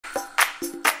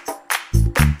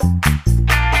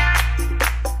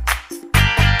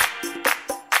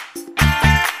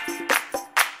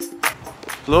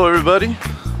Hello everybody,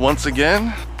 once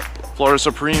again, Florida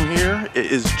Supreme here. It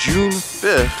is June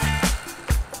 5th,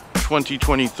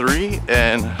 2023,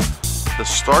 and the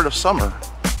start of summer.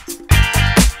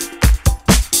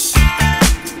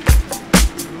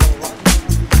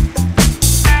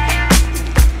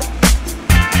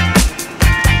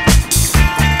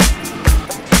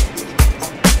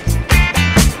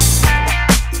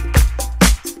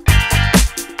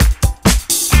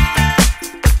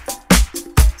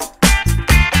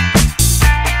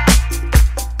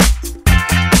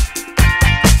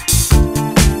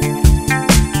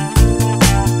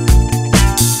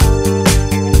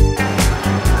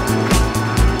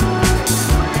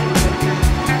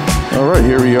 Alright,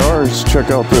 here we are. Let's check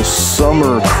out this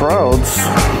summer crowds.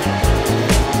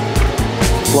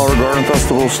 Flower Garden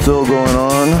Festival still going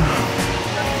on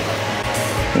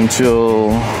until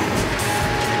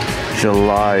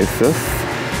July 5th.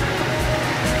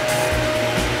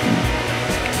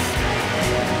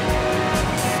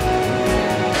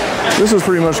 This is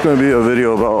pretty much going to be a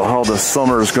video about how the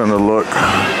summer is going to look.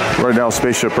 Right now,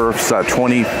 Spaceship Earth's at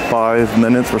 25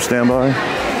 minutes for standby.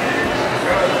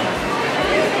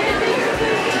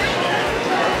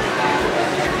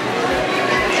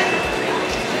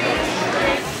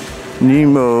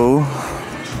 Nemo,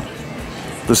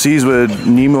 the Seas with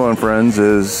Nemo and Friends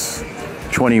is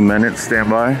 20 minutes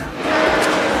standby.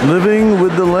 Living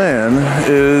with the Land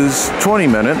is 20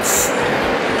 minutes.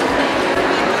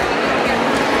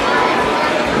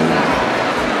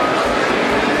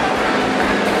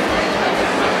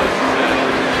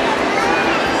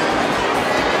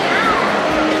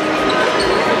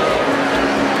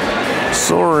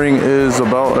 Soaring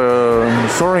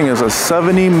is a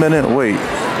 70-minute wait.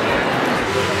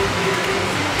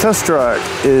 Test Track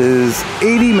is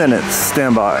 80 minutes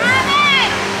standby.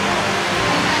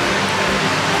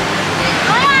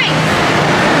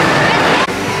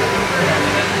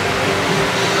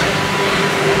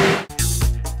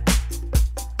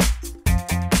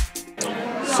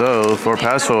 So for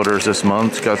pass holders this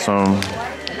month, got some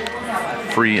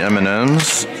free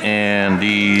M&Ms and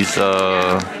these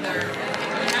I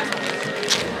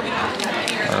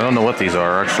don't know what these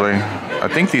are actually. I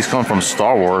think these come from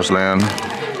Star Wars Land.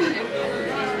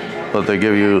 But they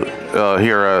give you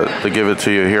they give it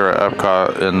to you here at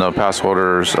Epcot in the pass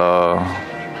holders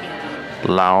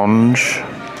lounge.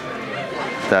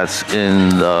 That's in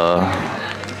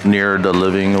near the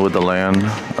Living with the Land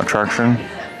attraction.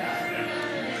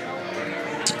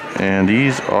 And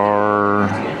these are,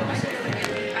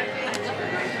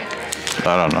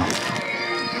 I don't know.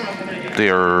 They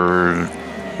are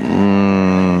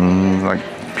like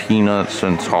peanuts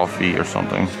and toffee or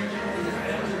something.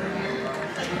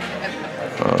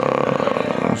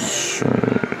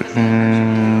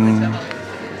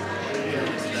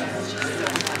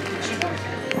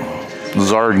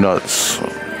 Zarg nuts.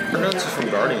 Nuts is from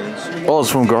Guardians. Oh, it's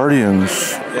from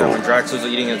Guardians. Yeah, when Drax was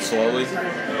eating it slowly.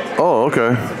 Oh,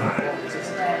 okay.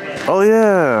 Oh,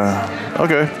 yeah.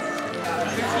 Okay.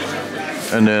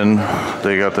 And then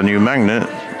they got the new magnet,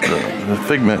 the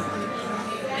Figment.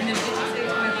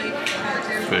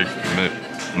 Figment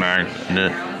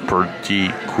magnet. Pretty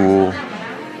cool.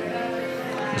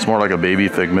 It's more like a baby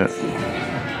Figment.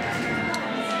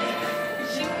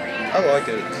 I like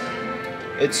it.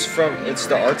 It's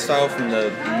the art style from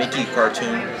the Mickey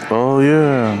cartoon. Oh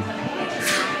yeah.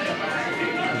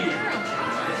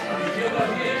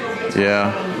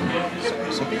 Yeah.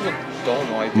 Some people don't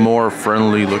like it. More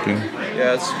friendly looking.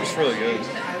 Yeah, it's really good.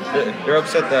 They're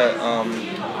upset that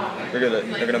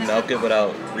they're gonna milk it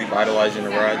without revitalizing the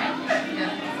ride.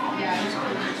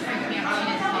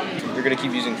 They're gonna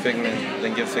keep using Figment,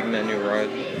 then give Figment a new ride.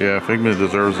 Yeah, Figment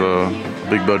deserves a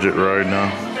big budget ride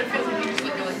now.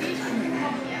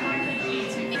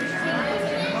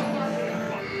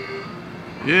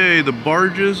 Yay, the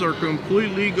barges are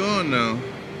completely gone now.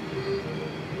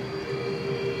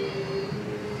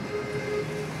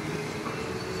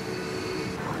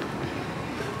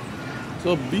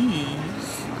 So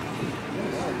bees.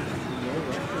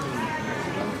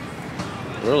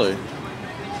 Really?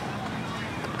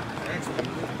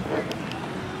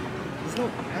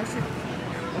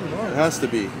 It has to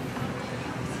be.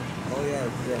 Oh yeah,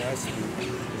 there has to be.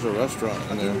 There's a restaurant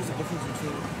in there. There's a difference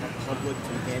between a public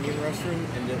companion restroom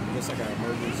and just like an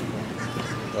emergency one.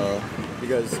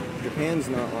 Because Japan's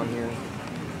not on here,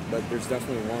 but there's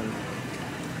definitely one.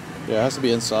 Yeah, it has to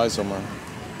be inside somewhere.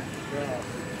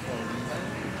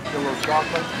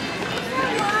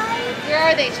 Where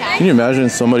are they, Chad? Can you imagine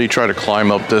somebody try to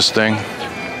climb up this thing?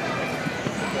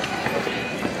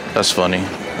 That's funny.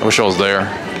 I wish I was there.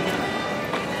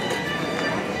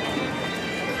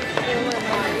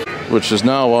 which is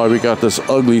now why we got this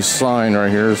ugly sign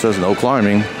right here that says no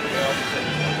climbing.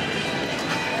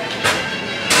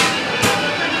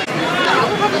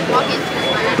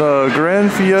 The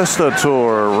Grand Fiesta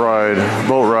Tour ride,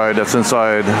 boat ride that's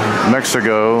inside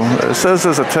Mexico, it says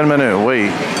there's a 10-minute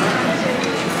wait.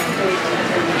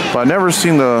 But I've never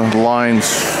seen the lines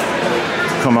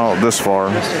come out this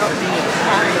far.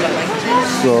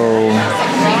 So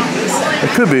it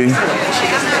could be.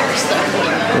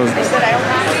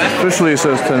 Officially it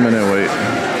says 10-minute wait.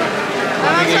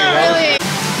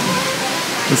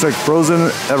 Looks like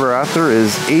Frozen Ever After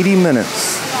is 80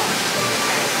 minutes.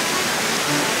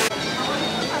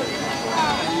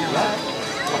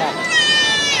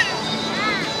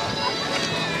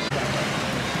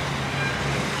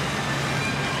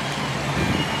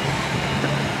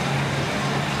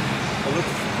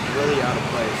 Really out of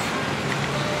place.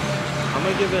 I'm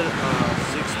gonna give it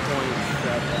 6.7.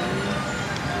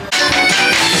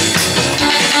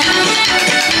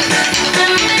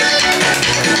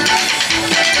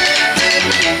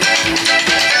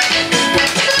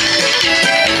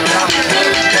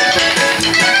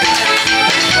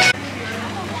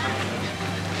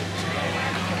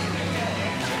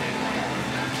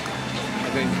 I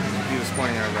think he was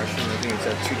pointing at a restaurant. I think it's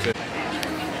at 250.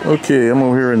 Okay, I'm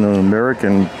over here in the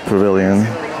American Pavilion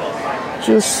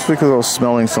just because I was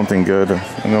smelling something good,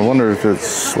 and I wonder if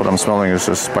it's what I'm smelling is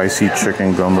just spicy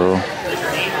chicken gumbo.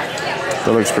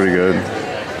 That looks pretty good.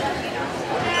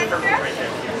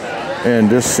 And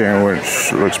this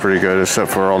sandwich looks pretty good,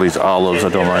 except for all these olives. I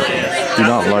do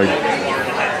not like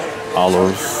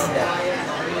olives.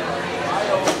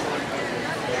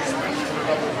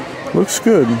 Looks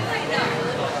good.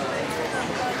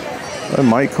 I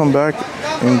might come back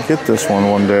and get this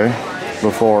one day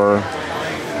before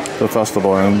the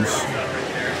festival ends.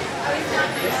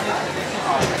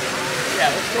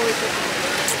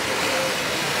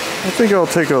 I think I'll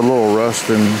take a little rest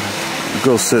and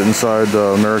go sit inside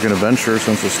the American Adventure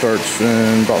since it starts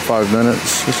in about 5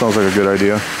 minutes. This sounds like a good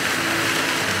idea.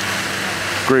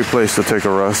 Great place to take a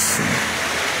rest.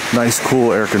 Nice,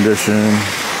 cool air conditioning.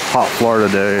 Hot Florida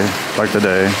day, like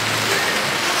today.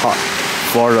 Hot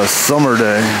Florida summer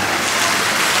day.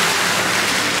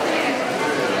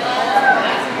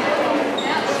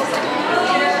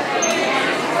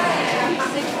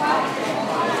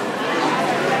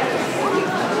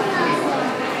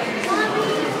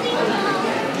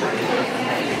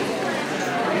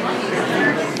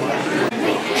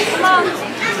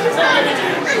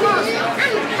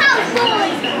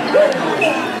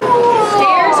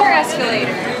 Stairs or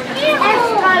escalator?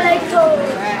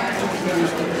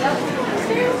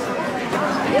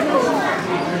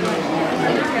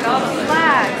 Look at all the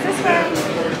flags. This way.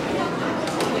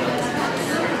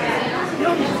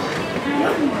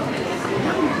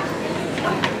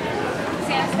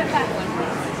 Sam, step back one.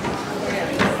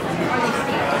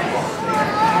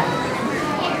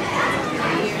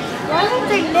 Why don't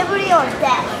they liberty or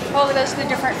death? Oh, those are the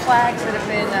different flags that have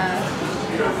been.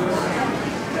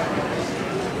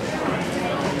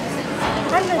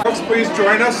 Folks, please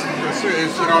join us.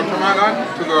 Come on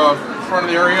to the front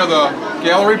of the area of the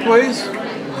gallery, please.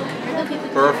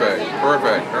 Perfect,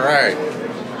 perfect. All right.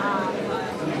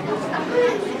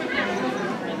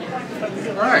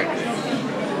 All right.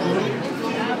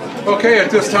 Okay, at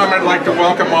this time I'd like to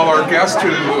welcome all our guests to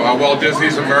Walt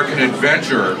Disney's American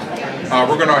Adventure.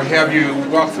 We're going to have you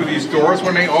walk through these doors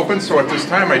when they open, so at this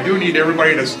time I do need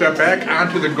everybody to step back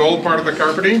onto the gold part of the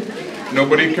carpeting.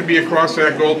 Nobody can be across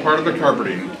that gold part of the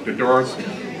carpeting. The doors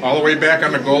all the way back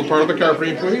on the gold part of the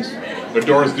carpeting, please. The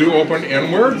doors do open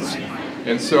inwards,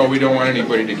 and so we don't want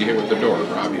anybody to get hit with the door,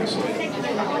 obviously.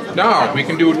 Now, we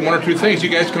can do one or two things. You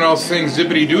guys can all sing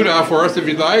Zippity-Doo-Dah for us if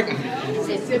you'd like.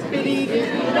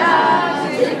 Zippity-doo-dah,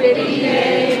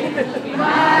 zippity-yay,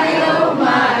 my oh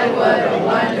my, what a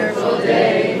wonderful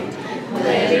day.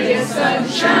 Plenty of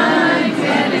sunshine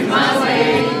coming my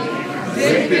way.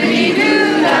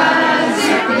 Zippity-doo-dah,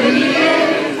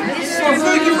 zippity-yay. Well,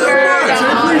 thank you very much. I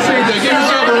appreciate that. Give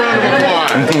yourself a round of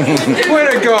applause. Way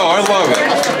to go. I love it.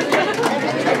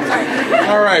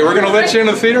 All right, we're going to let you in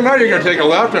the theater now. You're going to take a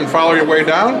left and follow your way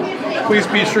down. Please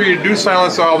be sure you do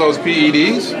silence all those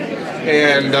PEDs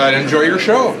and enjoy your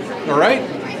show. All right,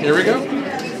 here we go.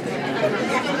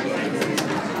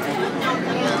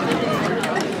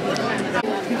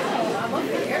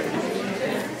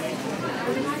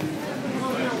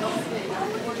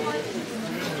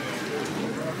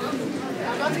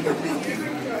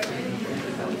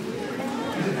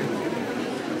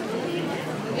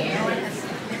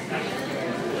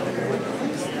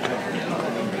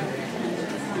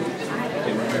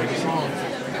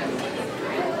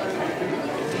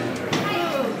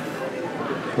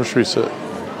 Where should we sit?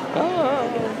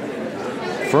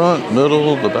 Front,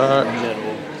 middle, the back?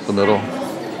 The middle.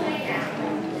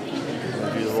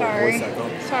 Sorry.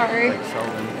 Sorry.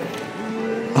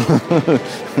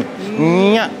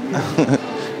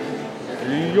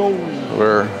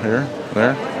 Where? Here?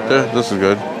 There? Yeah, this is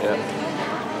good.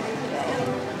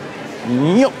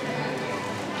 Yep.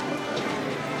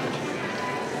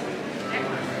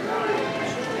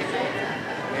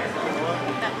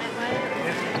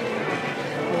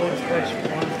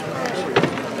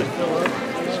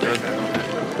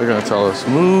 They're gonna tell us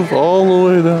move all the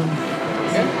way down.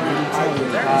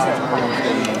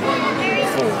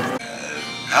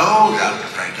 No, Dr.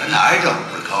 Franklin, I don't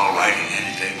recall writing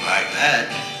anything like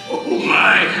that. Oh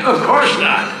my, of course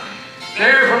not.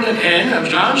 They're from the pen of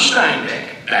John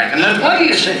Steinbeck, back in the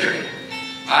 20th century.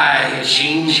 Why, it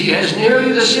seems he has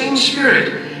nearly the same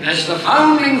spirit as the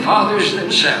founding fathers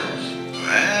themselves.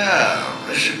 Well,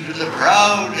 listen to the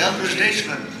proud elder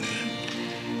statesman.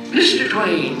 Mr.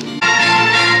 Twain.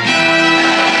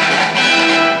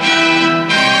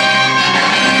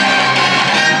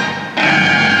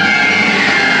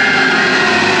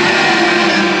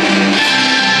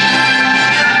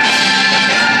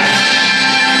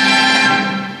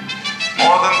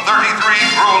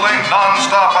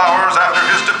 Non-stop hours after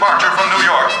his departure from New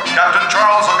York, Captain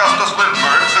Charles Augustus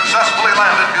Lindbergh successfully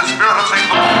landed his Spirit of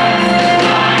St.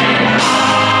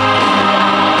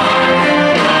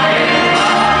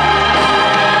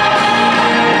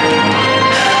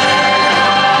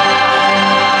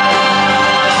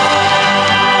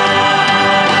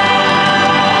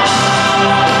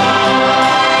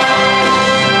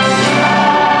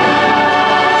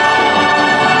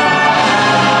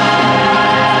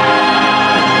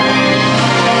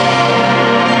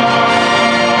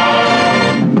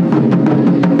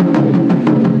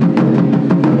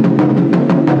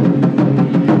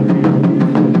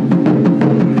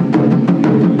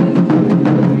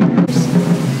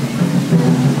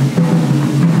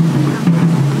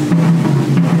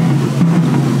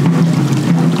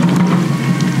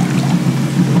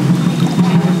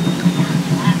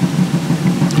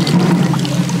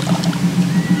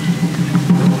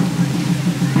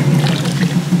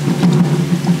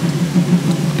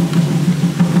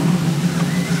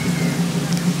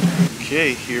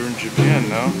 Okay, here in Japan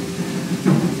now.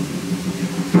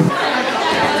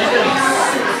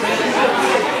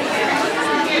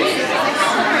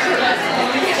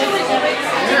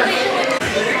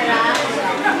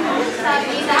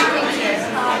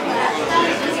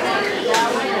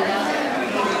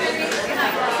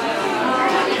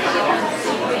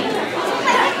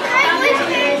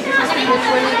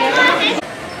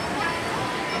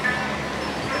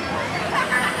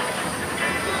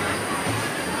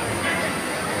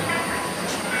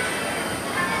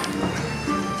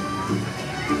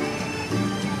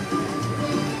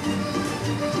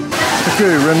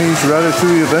 Okay, Remy's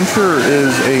Ratatouille Adventure is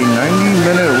a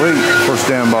 90-minute wait for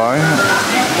standby,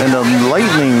 and the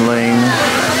lightning lane,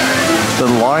 the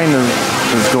line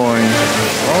is going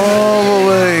all the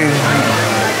way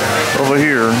over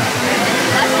here.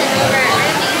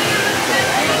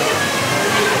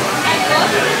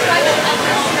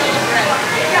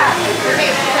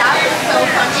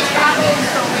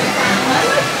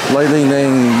 Lightning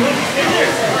lane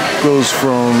goes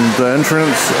from the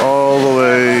entrance all the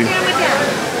way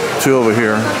to over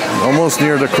here, almost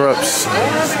near the Crepes,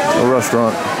 a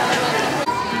restaurant.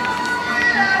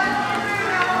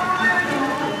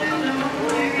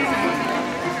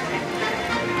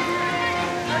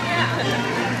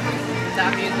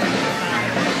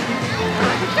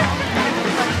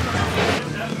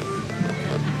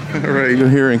 Alright, you're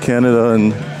here in Canada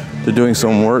and they're doing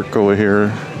some work over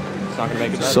here.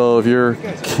 So if you're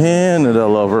Canada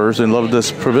lovers and love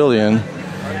this pavilion,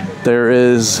 there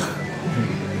is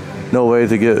no way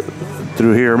to get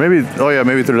through here. Maybe, oh yeah,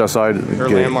 maybe through that side. Their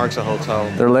Landmark's a hotel.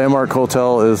 Their Landmark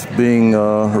Hotel is being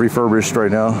refurbished right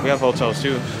now. We have hotels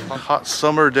too. Hot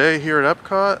summer day here at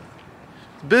Epcot.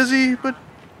 Busy, but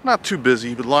not too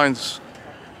busy. But the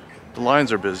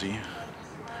lines are busy.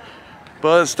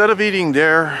 But instead of eating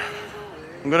there,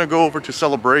 I'm gonna go over to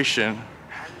Celebration,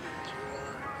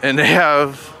 and they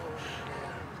have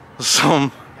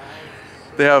Five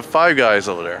Guys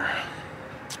over there.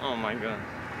 Oh my god.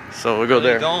 So we'll go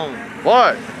there. Don't.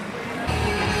 What?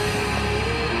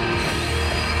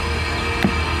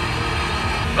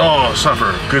 Oh,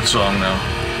 Suffer. Good song now.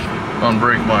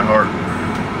 Unbreak My Heart.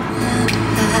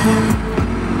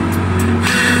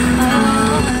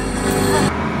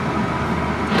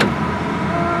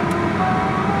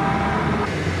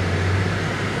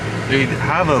 They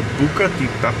have a buca di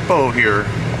beppo here.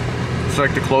 It's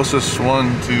like the closest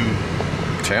one to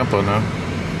Tampa now.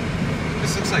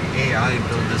 This looks like AI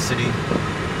built this city.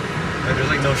 Like, there's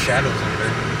like no shadows under.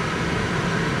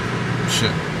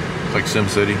 Shit. It's like Sim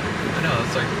City. I know,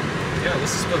 it's like, yeah,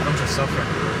 let's just put a bunch of stuff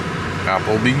everywhere.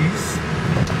 Applebee's.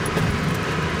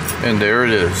 And there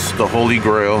it is, the holy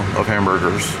grail of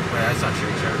hamburgers. Wait, that's not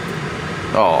Shake Shack.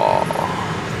 Oh,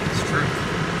 It's true.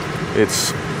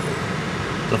 it's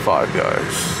the Five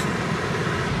Guys.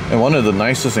 And one of the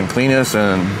nicest and cleanest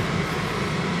and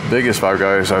biggest Five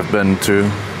Guys I've been to.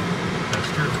 That's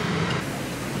true.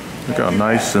 Look how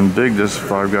nice and big this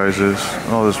Five Guys is.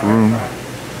 All this room.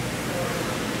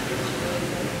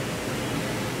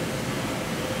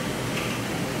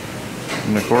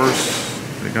 And of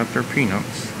course, they got their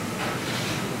peanuts.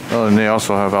 Oh, and they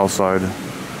also have outside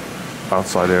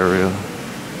area.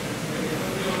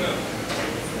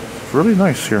 It's really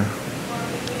nice here.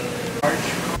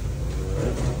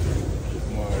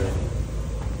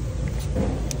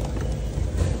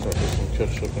 Put some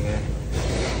ketchup in there.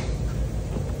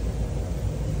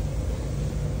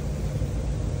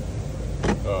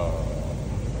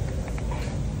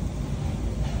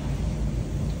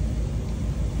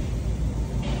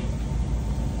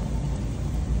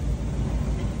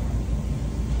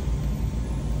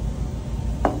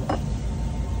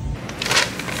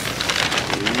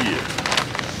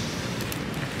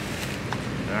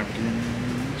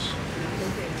 Napkins.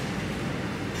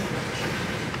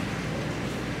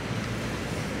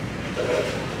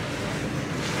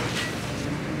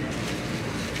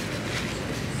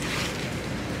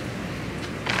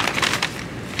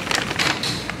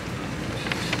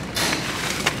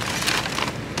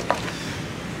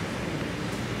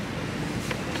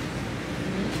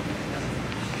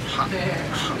 Hot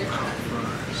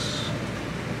fries.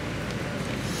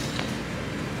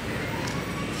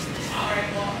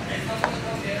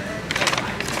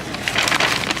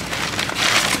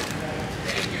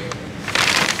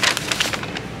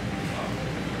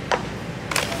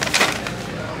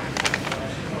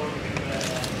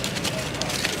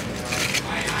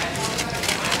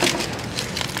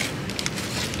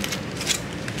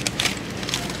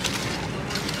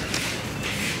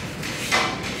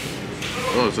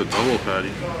 Oh, it's a double patty.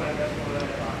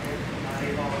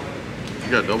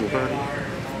 You got double patty?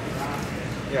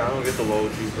 Yeah, I don't get the low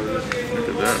cheeseburgers. Look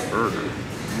at that burger.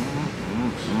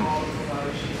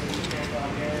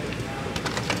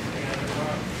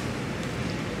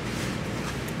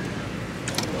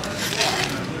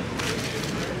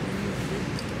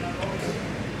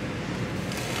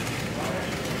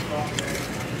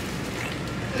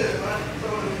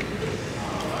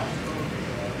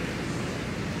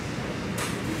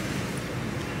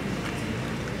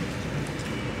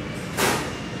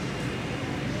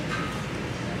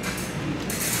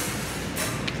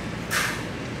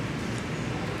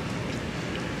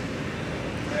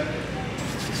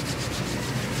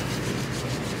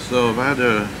 So if I had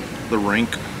to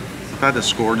if I had to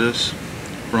score this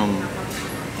from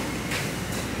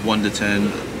 1 to 10,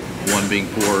 1 being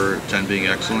poor, 10 being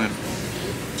excellent,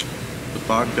 the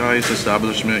Five Guys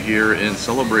establishment here in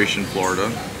Celebration,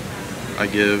 Florida, I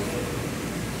give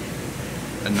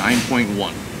a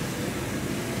 9.1.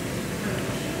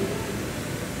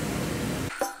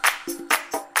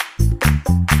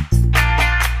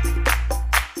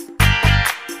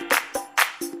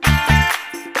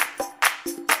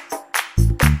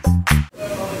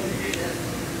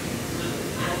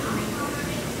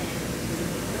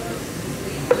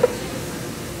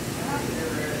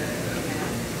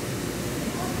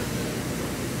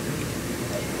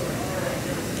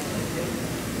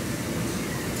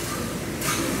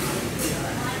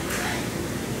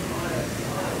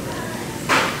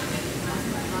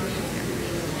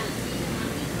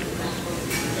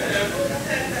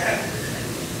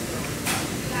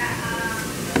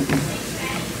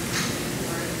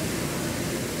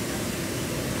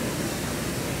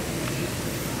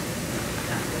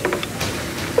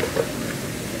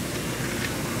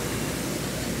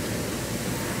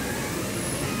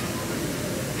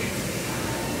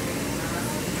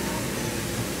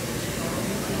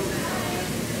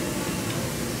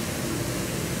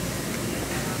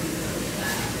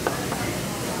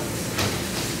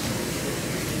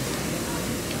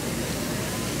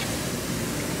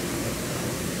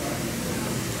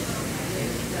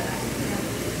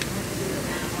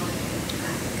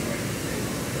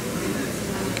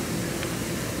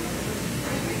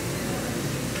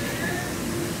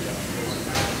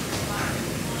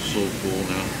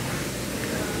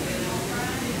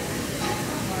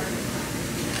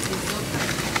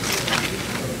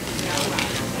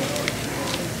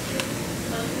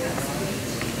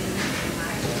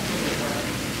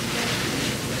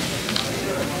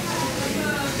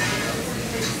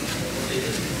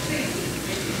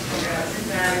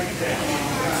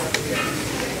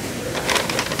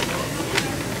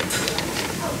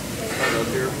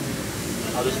 Here,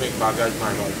 I'll just make Five Guys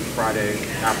my like Friday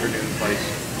afternoon place,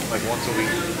 like once a week.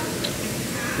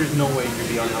 There's no way you could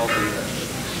be unhealthy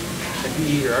if you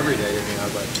eat here every day. I mean, I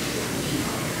was like,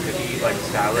 if you eat like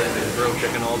salad and grilled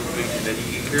chicken all this week, and then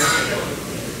you eat here,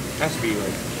 it has to be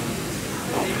like,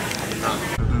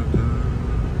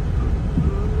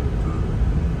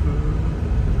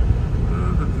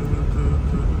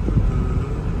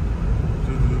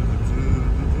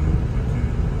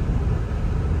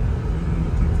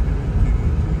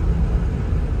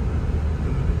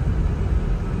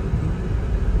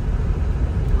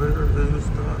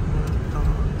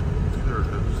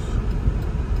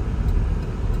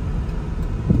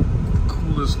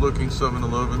 looking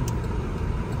 7-Eleven.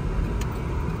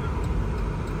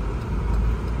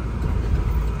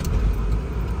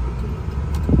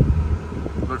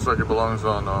 Looks like it belongs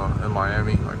on in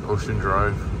Miami, like Ocean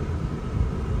Drive.